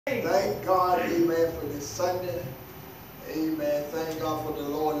Thank God, amen, for this Sunday. Amen. Thank God for the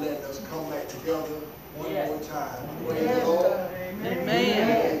Lord letting us come back together one more time. Praise the Lord. Amen.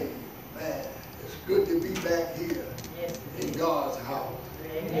 Amen. It's good to be back here in God's house.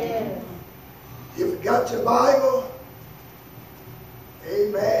 Amen. If you got your Bible,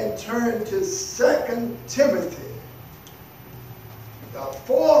 amen, turn to 2 Timothy, the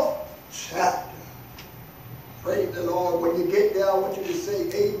 4th chapter. Praise the Lord. When you get there, I want you to say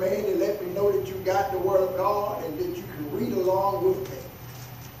amen and let me know that you got the Word of God and that you can read along with me.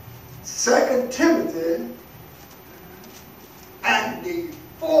 2 Timothy and the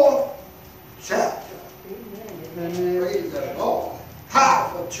 4th chapter. Amen. Praise the Lord.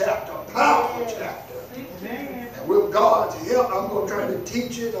 Powerful chapter, powerful chapter. Amen. And with God's help, I'm going to try to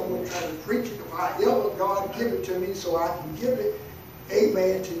teach it. I'm going to try to preach it. However God give it to me so I can give it,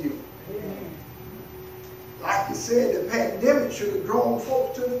 amen, to you. Amen. Like you said, the pandemic should have drawn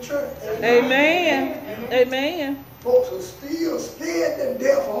folks to the church. Amen. Amen. Folks are still scared to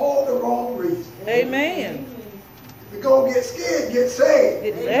death for all the wrong reasons. Amen. If you're going to get scared, get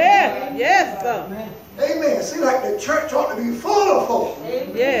saved. Yeah. Yes, sir. Amen. Seems like the church ought to be full of folks.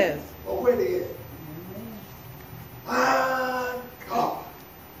 Yes. But where they at? My God.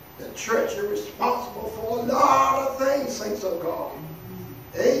 The church is responsible for a lot of things, saints of God.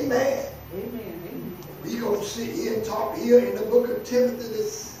 Amen. Amen. We're going to sit here and talk here in the book of Timothy,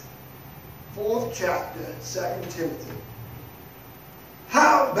 this 4th chapter, 2 Timothy.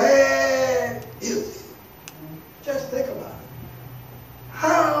 How bad is it? Just think about it.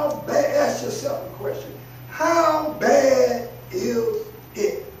 How bad, ask yourself a question. How bad is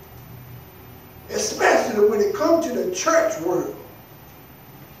it? Especially when it comes to the church world.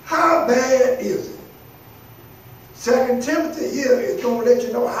 How bad is it? 2 Timothy here is going to let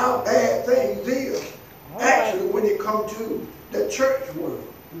you know how bad things is. Actually, when it comes to the church world.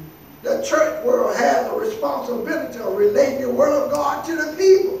 The church world has a responsibility of relating the word of God to the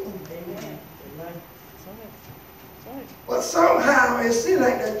people. Amen. But somehow it seems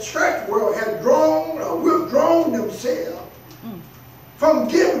like the church world has drawn or withdrawn themselves from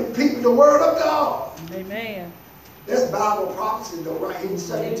giving people the word of God. Amen. That's Bible prophecy though, right here in 2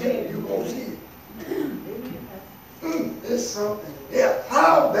 Timothy. You're going to see it. It's something. Yeah.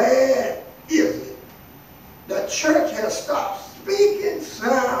 How bad is it? The church has stopped speaking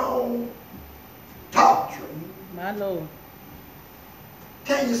sound doctrine. My Lord.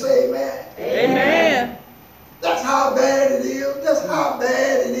 Can you say amen? Amen. That's how bad it is. That's how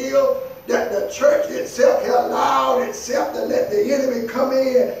bad it is that the church itself has allowed itself to let the enemy come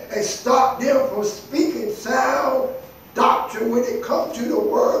in and stop them from speaking sound doctrine when it comes to the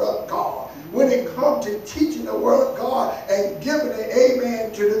word of God. When it comes to teaching the word of God and giving an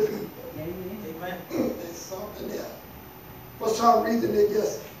amen to the people. Amen. There's something there. For some reason, it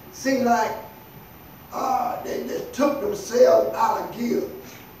just seemed like they just took themselves out of gear.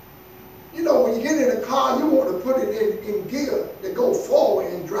 You know, when you get in a car, you want to put it in gear to go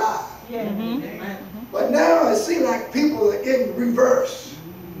forward and drive. Yeah. But now it seems like people are in reverse.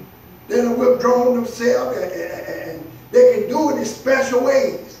 They've withdrawn themselves and they can do it in special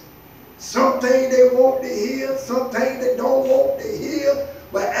ways. Some things they want to hear, some things they don't want to hear.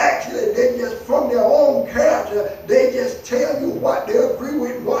 But actually, they just, from their own character, they just tell you what they agree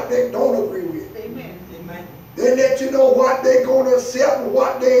with and what they don't agree with. Amen. Amen. They let you know what they're going to accept and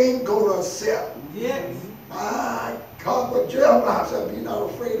what they ain't going to accept. Yes. My God, but Jeremiah said, be not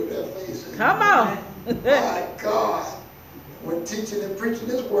afraid of their faces. Come on. My God. When teaching and preaching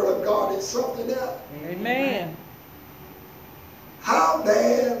this word of God, it's something else. Amen. How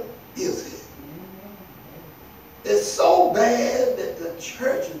bad is it? It's so bad that the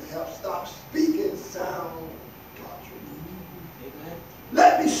churches have stopped speaking sound doctrine. Amen.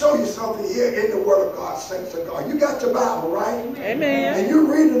 Let me show you something here in the Word of God, saints of God. You got your Bible, right? Amen. And you're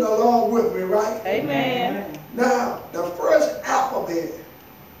reading along with me, right? Amen. Now, the first alphabet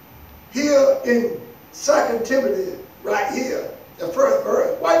here in 2 Timothy, right here, the first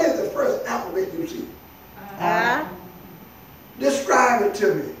verse. What is the first alphabet you see? Describe it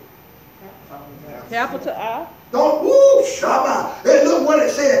to me. Capital I. Don't, woo, Shabbat. Hey, look what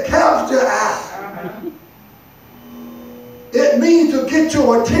it said, capital I. It means to get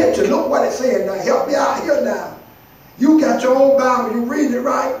your attention. Look what it's saying. Now, help me out here now. You got your own Bible. You read it,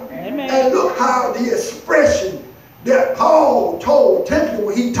 right? Amen. And look how the expression that Paul told Timothy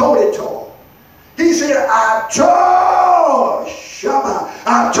when he told it to him. He said, I charge, Shabbat,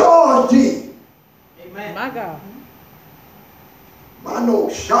 I charge thee. Amen. My God. I know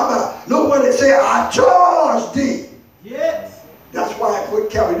Shabbat. Look what it said, I charge thee. Yes. That's why I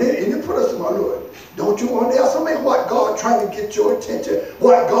put capital in it. And you put us in my Lord. Don't you underestimate what God trying to get your attention,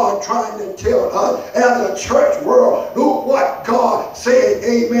 what God trying to tell us as a church world. Look what God said,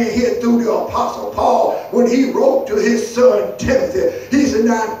 amen, here through the Apostle Paul when he wrote to his son Timothy. He said,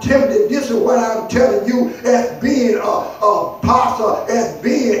 now Timothy, this is what I'm telling you as being a pastor, as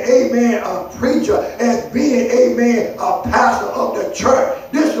being, amen, a preacher, as being, amen, a pastor of the church.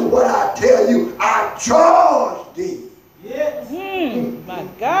 This is what I tell you. I charge thee. Yes. My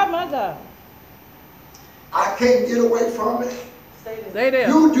God, my God. I can't get away from it. Stay there.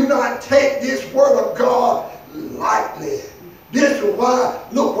 You do not take this word of God lightly. This is why,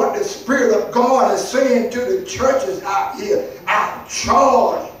 look what the Spirit of God is saying to the churches out here. I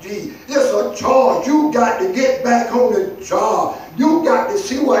charge thee. It's a charge. You got to get back on the job. You got to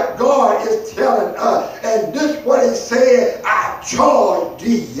see what God is telling us. And this is what he said, I charge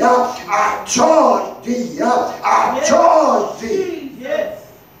thee. I charge thee. I charge thee. Yes.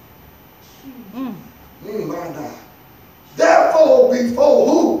 My God. Therefore, before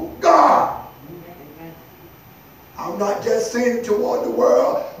who? God. I'm not just saying it toward the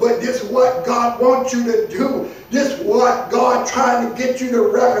world, but this is what God wants you to do. This is what God trying to get you to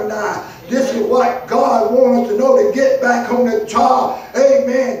recognize. This is what God wants us to know, to get back on the job.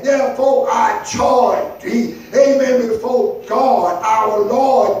 Amen. Therefore, I charge thee. Amen. Before God, our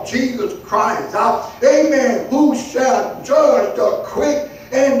Lord Jesus Christ. Amen. Who shall judge the quick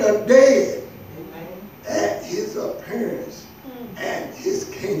and the dead at his appearance and his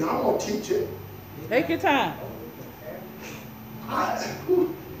kingdom. I'm going to teach it. Take your time.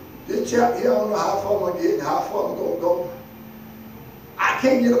 This chapter here, I don't know how far I'm going to get and how far I'm going to go. I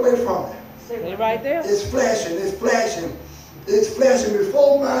can't get away from it. Stay right there. It's flashing, it's flashing. It's flashing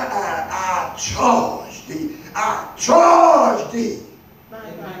before my eye. I charge thee. I charge thee.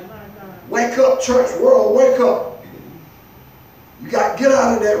 Wake up, church world, wake up. You got to get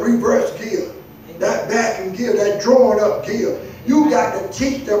out of that reverse gear. That backing gear, that drawing up gear. You got to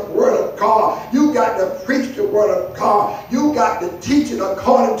teach the word of God. You got to preach the word of God. You got to teach it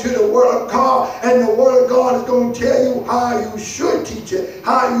according to the word of God. And the word of God is going to tell you how you should teach it,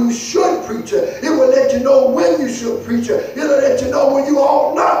 how you should preach it. It will let you know when you should preach it. It will let you know when you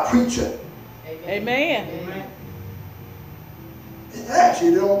ought not preach it. Amen. Amen. And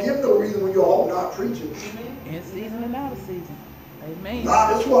actually, they don't give no reason when you ought not preach it. In season and out of season. Amen.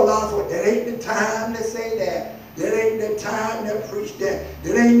 Now, that's what a lot of folks, that ain't the time to say that. That ain't the time to preach that.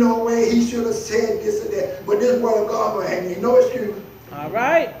 There ain't no way he should have said this or that. But this word of God will have you no excuse. All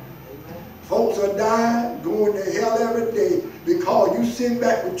right. Folks are dying, going to hell every day because you sit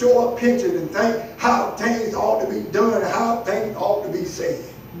back with your opinion and think how things ought to be done and how things ought to be said.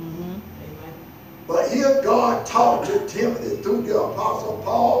 But here God talked to Timothy through the Apostle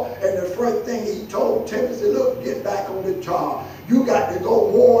Paul, and the first thing he told Timothy, look, get back on the job. You got to go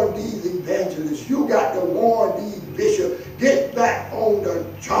warn these evangelists. You got to warn these bishops. Get back on the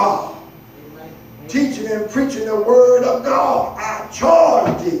job. Amen. Teaching and preaching the word of God. I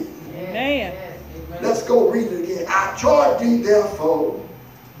charge thee. Amen. Let's go read it again. I charge thee therefore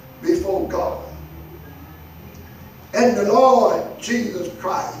before God and the Lord Jesus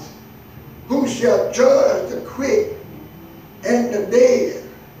Christ, who shall judge the quick and the dead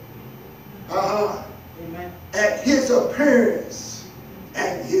at his appearance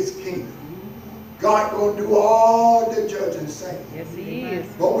and his kingdom. God going to do all the judging, saints. Yes, he is.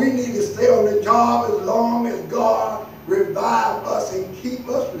 But we need to stay on the job as long as God revive us and keep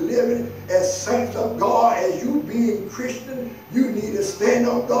us living as saints of God. As you being Christian, you need to stand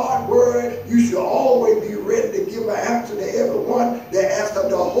on God's word. You should always be ready to give an answer to everyone that asks of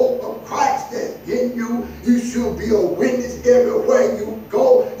the hope of Christ that's in you. You should be a witness everywhere you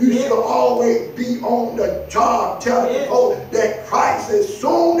go. You should always be on the job telling people that Christ is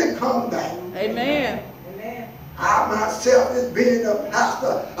soon to come back. Amen. I myself, as being a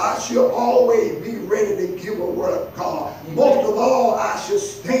pastor, I should always be ready to give a word of God. Most of all, I should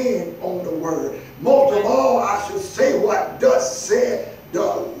stand on the word. Most of all, I should say what thus said the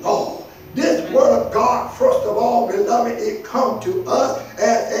Lord. This word of God, first of all, beloved, it comes to us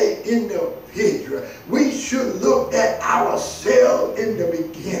as an individual. We should look at ourselves in the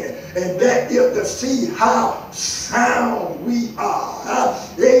beginning, and that is to see how sound we are.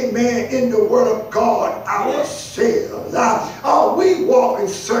 Amen. In the word of God ourselves. Are we walking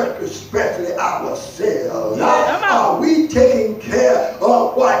circumspectly ourselves? Are we taking care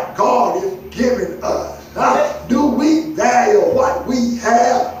of what God is giving us? Do we value what we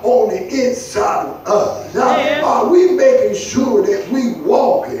have on the inside of us? Are we making sure that we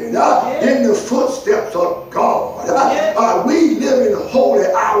walking in the footsteps of God? Are we living holy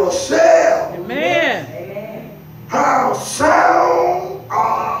ourselves? Amen. How sound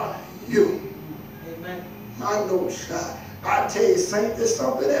are you?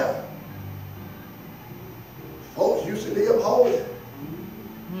 Amen. Folks used to live holy.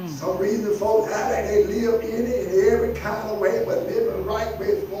 Some reason folks act like they live in it in every kind of way, but living right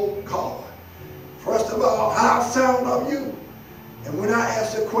before God. First of all, how sound of you? And when I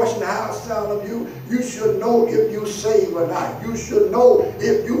ask the question, how sound of you, you should know if you saved or not. You should know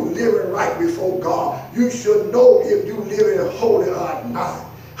if you living right before God. You should know if you living holy or not.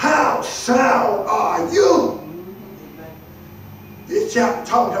 How sound are you? This chapter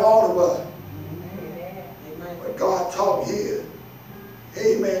talking to all of us. But God taught here,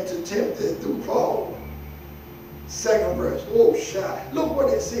 amen, to Timothy through Paul. Second verse. Oh, shy. Look what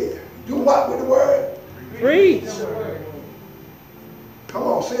it said. Do what with the word? Preach. Come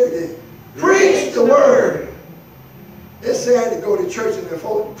on, say it again. Preach the word. It's sad to go to church and the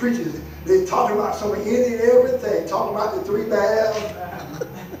folk preachers, they talking about some of anything and everything, talking about the 3 baths,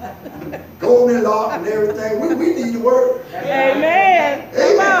 golden lock and everything. We need the word. Amen.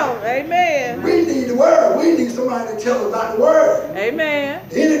 Come on. Amen. We need the word. We need somebody to tell us about the word. Amen.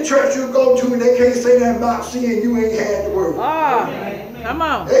 Any church you go to and they can't say nothing about seeing, you ain't had the word. Come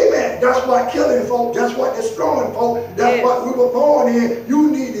on. Amen. That's what killing folk. That's what destroying folk. That's what we were born in. You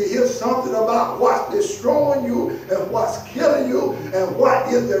need to hear something about what's destroying you and what's killing you and what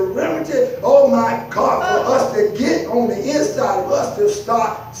is the remedy. Oh my God, for us to get on the inside of us to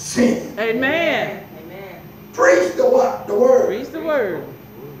start sinning. Amen. Preach the what? The word. Preach the word.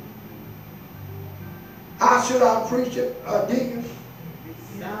 How should I preach it, deacon?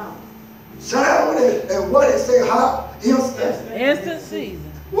 Sound and what it say? How? Instant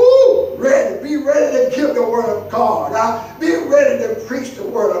season. Woo! Ready. Be ready to give the word of God. Be ready to preach the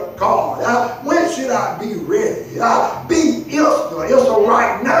word of God. When should I be ready? Be instant. It's a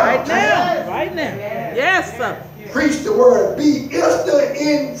right now. Right now. Right now. Yes, sir. Preach the word. Be instant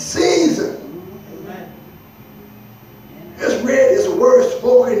in season. It's ready. It's a word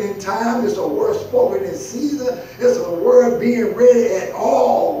spoken in time. It's a word spoken in season. It's a word being ready at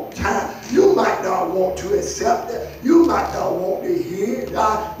all times. You might not want to accept it. You might not want to hear it.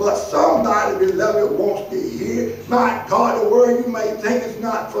 But somebody, beloved, wants to hear it. My God, the word you may think is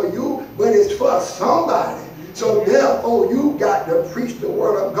not for you, but it's for somebody. So therefore, you got to preach the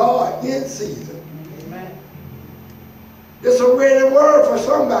word of God in season. Amen. It's a ready word for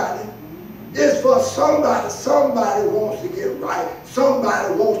somebody. It's for somebody. Somebody wants to get right.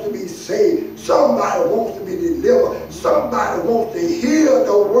 Somebody wants to be saved. Somebody wants to be delivered. Somebody wants to hear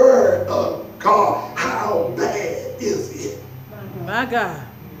the word of God. How bad is it? My God.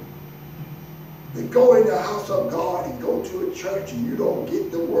 We go in the house of God and go to a church and you don't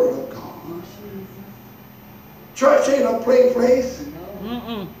get the word of God. Church ain't a place.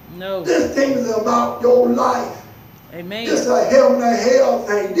 No. This thing is about your life. Amen. This is a heaven and hell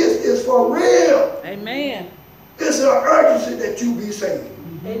thing. This is for real. Amen. It's an urgency that you be saved.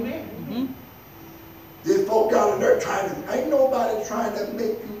 Amen. These folk out there trying to, ain't nobody trying to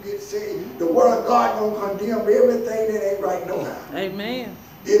make you get saved. The word of God gonna condemn everything that ain't right no how. Amen.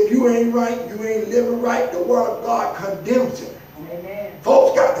 If you ain't right, you ain't living right, the word of God condemns it. Amen.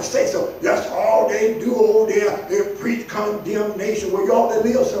 Folks got to say so. That's all they do over there. They preach condemnation. Well, you ought to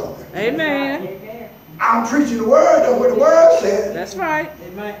live something. Amen. Amen. I'm preaching the word. That's what the word says. That's right.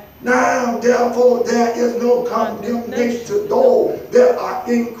 Amen. Now, therefore, there is no condemnation to those that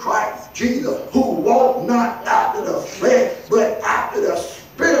are in Christ Jesus, who walk not after the flesh, but after the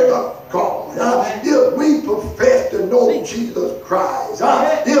Spirit of God. If we profess to know Jesus Christ,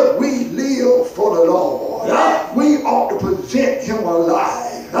 if we live for the Lord, we ought to present Him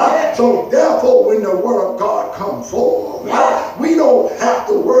alive. So therefore, when the word of God comes forth, we don't have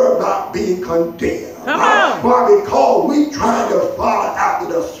to worry about being condemned. Come on. Why? Because we trying to follow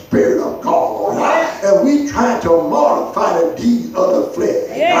after the Spirit of God. And we trying to mortify the deeds of the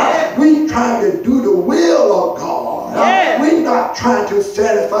flesh. Yeah. We trying to do the will of God. Yeah. We not trying to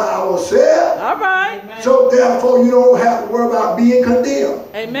satisfy ourselves. All right. So therefore, you don't have to worry about being condemned.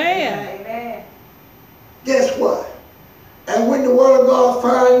 Amen. Amen. Guess what? And when the word of God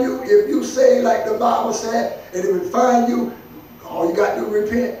find you, if you say like the Bible said, and if it find you, all you got to do is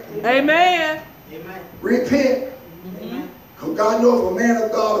repent. Amen. Amen. Repent. Amen. Because God knows if a man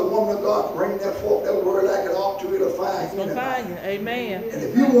of God, a woman of God, bring that forth, that word like it ought to, it'll find It's you. going to find you. Amen. And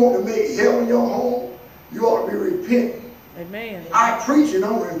if you want to make heaven your home, you ought to be repenting. Amen. I preach and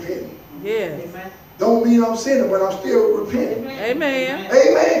I'm repenting. Yes. Amen. Don't mean I'm sinning, but I'm still repenting. Amen.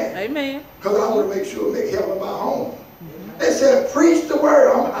 Amen. Amen. Because I want to make sure make heaven my home. They said, preach the word.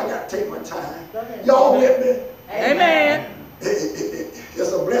 I got to take my time. Y'all with me? Amen.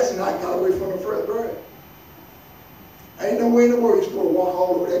 It's a blessing I got away from the first verse. Ain't no way in the world you're supposed to walk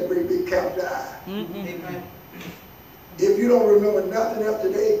all over that great big capital I. Amen. If you don't remember nothing else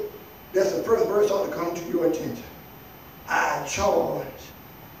today, that's the first verse ought to come to your attention. I charge.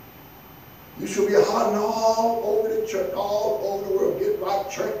 You should be hollering all over the church, all over the world. Get right,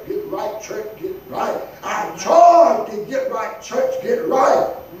 church, get right, church, get right. I charge to get right, church, get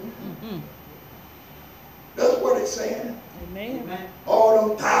right. That's what it's saying. Amen. All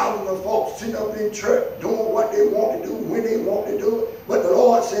them thousands of folks sitting up in church doing what they want to do, when they want to do it. But the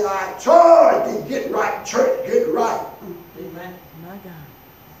Lord said, I charge to get right, church, get right. Amen. My God.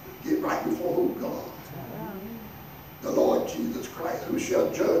 Get right before who? God. The Lord Jesus Christ, who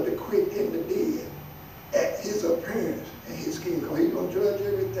shall judge the quick and the dead at his appearance and his kingdom. He's going to judge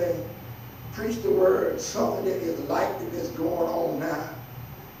everything. Preach the word, something that is likely that's going on now.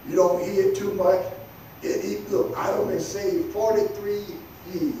 You don't hear it too much. Look, I've been saved 43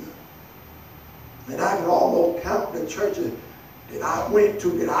 years. And I can almost count the churches that I went to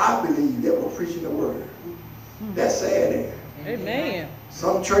that I believe that were preaching the word. That's sad, ain't it? Amen.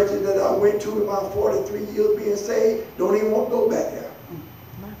 Some churches that I went to in my 43 years being saved don't even want to go back there.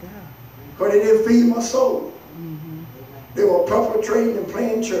 My God. Because they didn't feed my soul. They were perpetrating and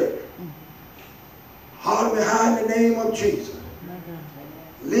playing church. Hollering behind the name of Jesus. My God.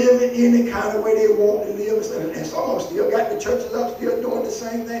 Living any kind of way they want to live. And some of them still got the churches up, still doing the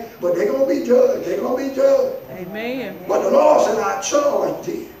same thing. But they're going to be judged. They're going to be judged. Amen. But the Lord said, I charge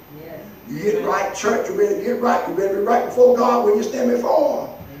thee. You get right, church, you better get right. You better be right before God when you stand before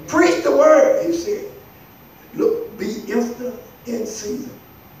him. Preach the word, he said. Look, be instant in season.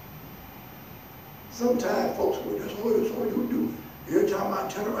 Sometimes folks will, that's what you do. Every time I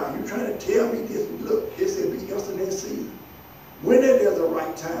turn around, you're trying to tell me this. Look, it said be instant in season. When there's a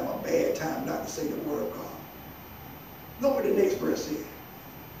right time, a bad time not to say the word of God. Look what the next verse said.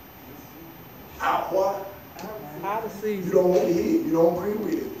 Out what? Out of You season. don't want to hear it. You don't agree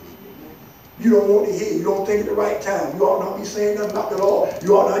with it. You don't want to hear. You don't think at the right time. You ought not be saying nothing about the Lord.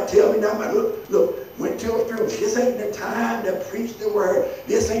 You ought not tell me nothing about, look, went to a funeral. This ain't the time to preach the word.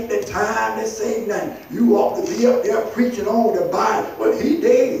 This ain't the time to say nothing. You ought to be up there preaching on the Bible. But he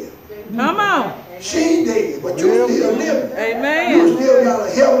dead. Come on. She dead. But you still living. Amen. You still got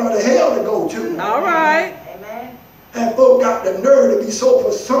a heaven or the hell to go to. All right. Amen. And folk got the nerve to be so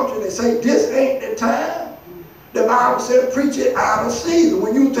presumptuous and say, this ain't the time. The Bible said, preach it out of season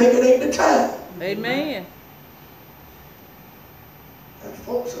when you think it ain't the time. Amen. And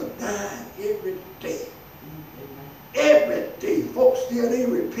folks are dying every day. Every day. Folks still ain't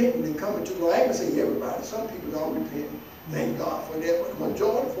repenting and coming to the Lord. I can say everybody. Some people are repenting. Thank God for that. But the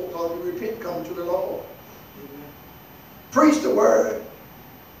majority of folks are repenting, coming to the Lord. Preach the word.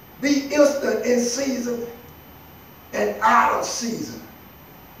 Be instant in season and out of season.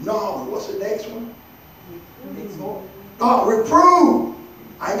 No, what's the next one? Reprove.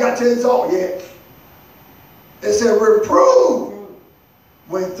 I ain't got to exalt yet. It said reprove.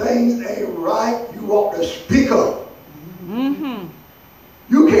 When things ain't right, you ought to speak up. You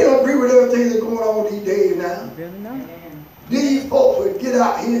can't agree with everything that's going on these days now. Really not. These folks would get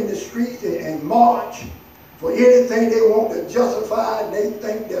out here in the streets and march for anything they want to justify and they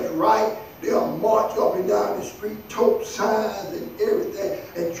think that's right. They'll march up and down the street, tote signs and everything,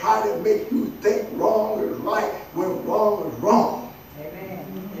 and try to make you think wrong is right when wrong is wrong.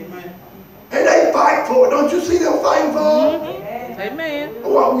 Amen. Amen. And they fight for it. Don't you see them fighting for it? Amen.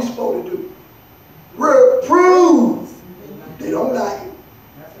 What are we supposed to do? Reprove. They don't like it.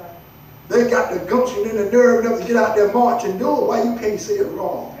 That's right. They got the gumption and the nerve enough to get out there march and do it. Why you can't say it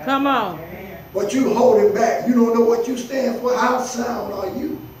wrong? Come on. Amen. But you holding back. You don't know what you stand for. How sound are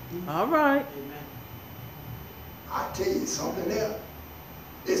you? All right. Amen. I tell you something else.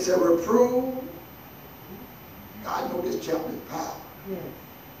 It's a reprove. I know this chapter is powerful. Yes.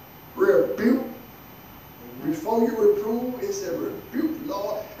 Rebuke. Before you reprove, it's a rebuke,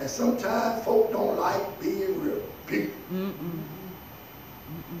 Lord. And sometimes folk don't like being rebuked.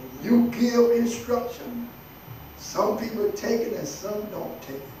 You give instruction. Some people take it and some don't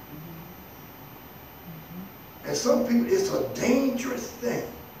take it. And some people, it's a dangerous thing.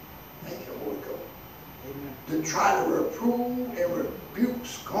 Thank you, Holy Ghost. Amen. To try to reprove and rebuke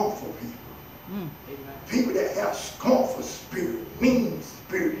scornful people. Amen. People that have scornful spirit, mean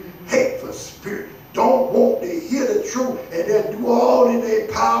spirit, hateful spirit, don't want to hear the truth, and they'll do all in their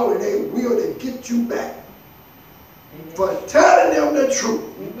power and their will to get you back for telling them the truth.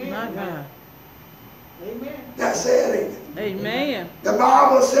 My God. Amen. That's it, ain't it? Amen. The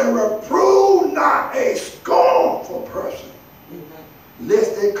Bible said, reprove not a scornful person, Amen.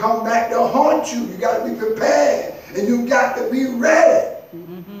 lest they come back to haunt you. You got to be prepared, and you got to be ready.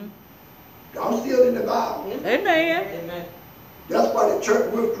 I'm still in the Bible. Amen. Amen. That's why the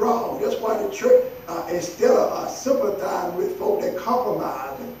church withdraws. That's why the church, instead of sympathizing with folk that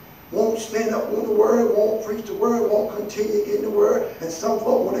compromise and won't stand up on the word, won't preach the word, won't continue in the word. And some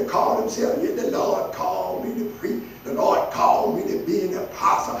folk, when they call themselves, yeah, the Lord called me to preach. The Lord called me to be an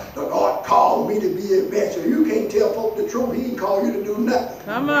apostle. The Lord called me to be an evangelist. You can't tell folk the truth. He didn't call you to do nothing.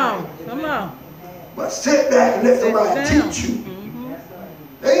 Come on. Come on. But sit back and let somebody down. teach you. Mhm.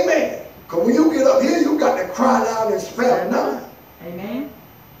 Amen. Because when you get up here, you got to cry loud and spell none. Amen.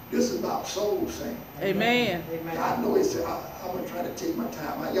 This is about soul saying. Amen. I know it's, I'm going to try to take my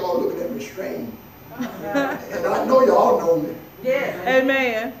time. Y'all looking at me strange. And I know y'all know me. Yes.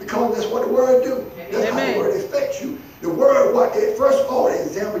 Amen. Because that's what the word do. That's how the Amen. word affects you. The word, what? First of all,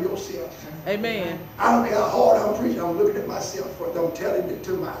 examine yourself. Amen. I don't care how hard I'm preaching. I'm looking at myself first. I'm telling it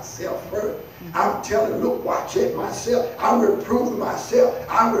to myself first. I'm telling, look, watch it myself. I'm reproving myself.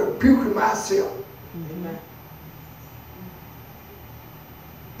 I'm rebuking myself. Amen.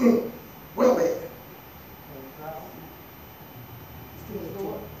 Well, man.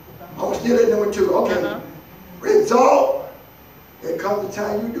 I'm still at number 2. Okay. Resolve. There comes a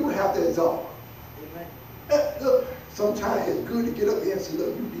time you do have to exalt. Look, sometimes it's good to get up here and say,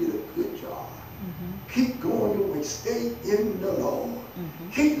 look, you did a good job. Keep going your way. Stay in the Lord.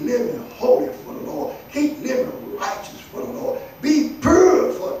 Keep living holy for the Lord. Keep living righteous for the Lord. Be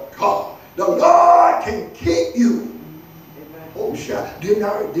pure for God. The Lord can keep you. Oh, didn't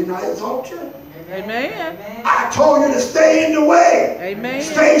I exalt you? Amen. I told you to stay in the way. Amen.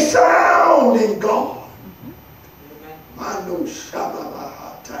 Stay sound in God. I know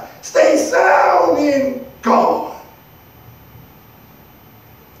Shabbat. Stay sound in God.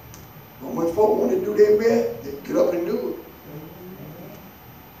 But when folk want to do their best, they get up and do it.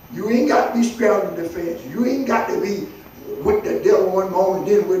 You ain't got to be straddling the fence. You ain't got to be with the devil one moment,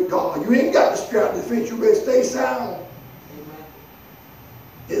 then with God. You ain't got to straddle the fence. You better stay sound.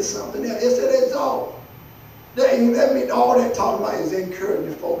 It's something else. It's an exalt. That means all that talking about is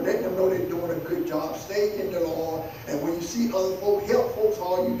encouraging folk. Letting them know they're doing a good job. Stay in the Lord. And when you see other folk, help folks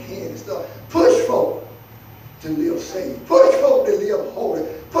all you can and stuff. Push folk to live safe. Push folk to live holy.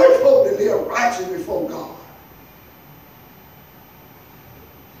 Push folk to live righteous before God.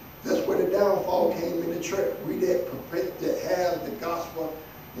 That's where the downfall came in the church. We that have the gospel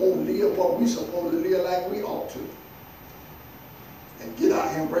won't live what we supposed to live like we ought to. And get out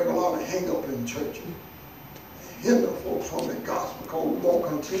here and bring a lot of hang-up in churches. And hinder folks from the gospel because we won't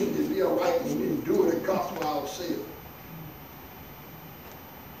continue to live right and we didn't do the gospel ourselves.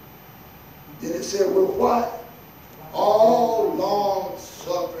 Then it said, with what? All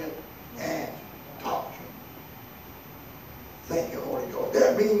long-suffering and doctrine. Thank you, Holy Ghost.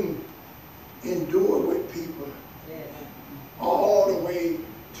 That means endure with people all the way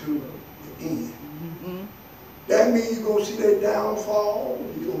to the end. That means you're going to see their downfall,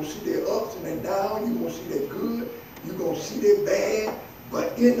 you're going to see their ups and their downs, you're going to see their good, you're going to see their bad.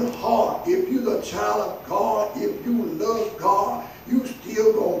 But in the heart, if you're a child of God, if you love God, you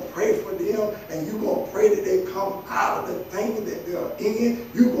still going to pray for them, and you're going to pray that they come out of the thing that they're in.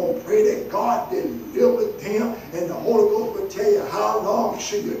 You're going to pray that God deliver them, and the Holy Ghost will tell you how long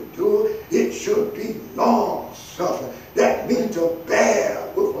should you do it. It should be long suffering. That means to bear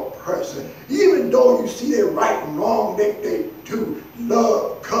with a person. Even though you see their right and wrong that they do,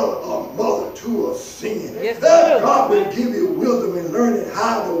 love, cover a mother to a sin. Yes, that God will give you wisdom in learning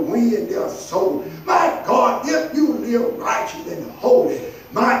how to win their soul. My God, if you live righteous and holy,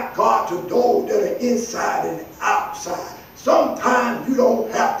 my God, to those that are inside and outside, sometimes you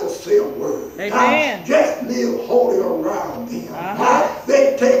don't have to say a word. Amen. Just live holy around them.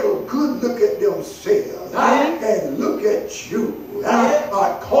 They take a good look at themselves and look at you.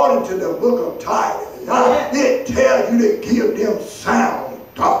 According to the book of Titus, it tells you to give them sound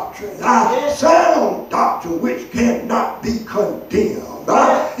doctrine. Sound doctrine which cannot be condemned.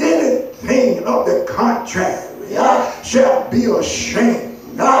 Anything of the contrary shall be ashamed.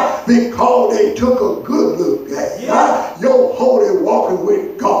 Because they took a good look at your holy walking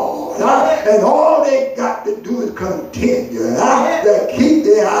with God. And all they got to do is continue to keep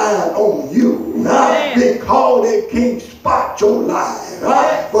their eyes on you. Because they can't spot your life.